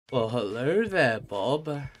Well, hello there,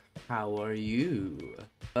 Bob. How are you?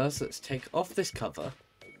 First, let's take off this cover.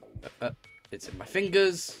 It's in my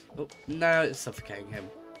fingers. Oh, now it's suffocating him.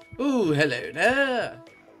 Ooh, hello there.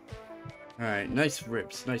 Alright, nice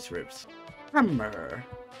ribs, nice ribs. Hammer.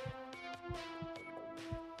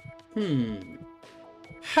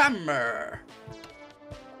 Hammer.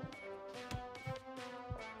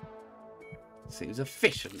 Seems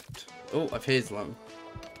efficient. Oh, I've hit his lung.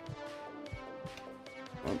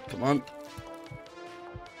 Come on, come on.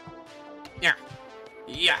 Yeah.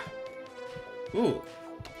 Yeah. Ooh.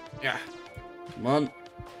 Yeah. Come on.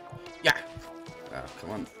 Yeah. Oh,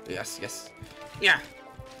 come on. Yes, yes. Yeah.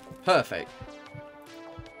 Perfect.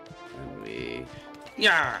 And we...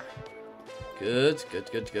 Yeah. Good, good,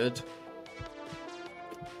 good, good.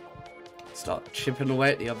 Start chipping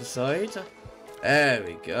away at the other side. There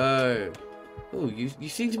we go. Oh, you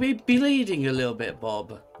seem to be bleeding a little bit,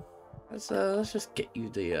 Bob. Let's just get you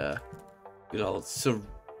the good old syringe.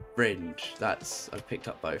 I've picked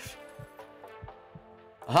up both.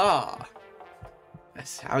 Aha!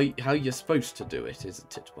 That's how you're supposed to do it,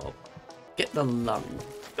 isn't it, Bob? Get the lung.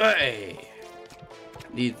 Hey!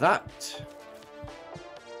 Need that.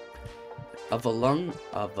 Other lung.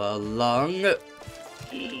 Other lung.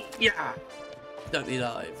 Yeah! Don't need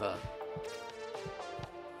that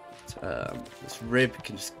either. This rib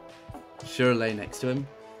can just sure lay next to him.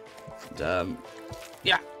 And,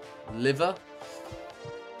 yeah! Liver.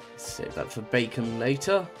 Save that for bacon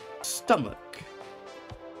later. Stomach.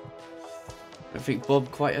 I don't think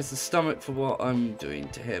Bob quite has the stomach for what I'm doing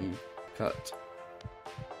to him. Cut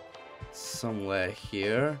somewhere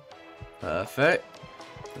here. Perfect.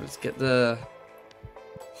 Let's get the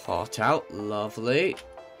heart out. Lovely.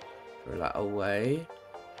 Throw that away.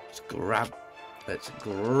 Let's grab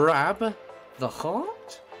the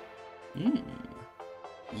heart.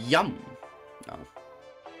 Yum. Oh.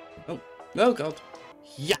 Oh. No, God.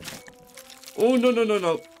 Yeah. Oh, no, no, no,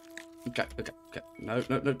 no. Okay, okay, okay. No,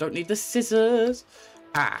 no, no, don't need the scissors.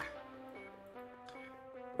 Ah.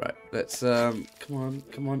 Right, let's, come on,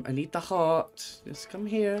 come on. I need the heart. Just come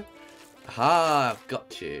here. Aha, I've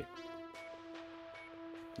got you.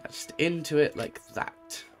 Now just into it like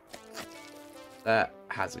that. That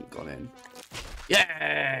hasn't gone in.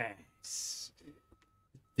 Yes!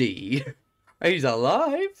 D. He's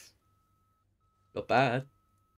alive. Not bad.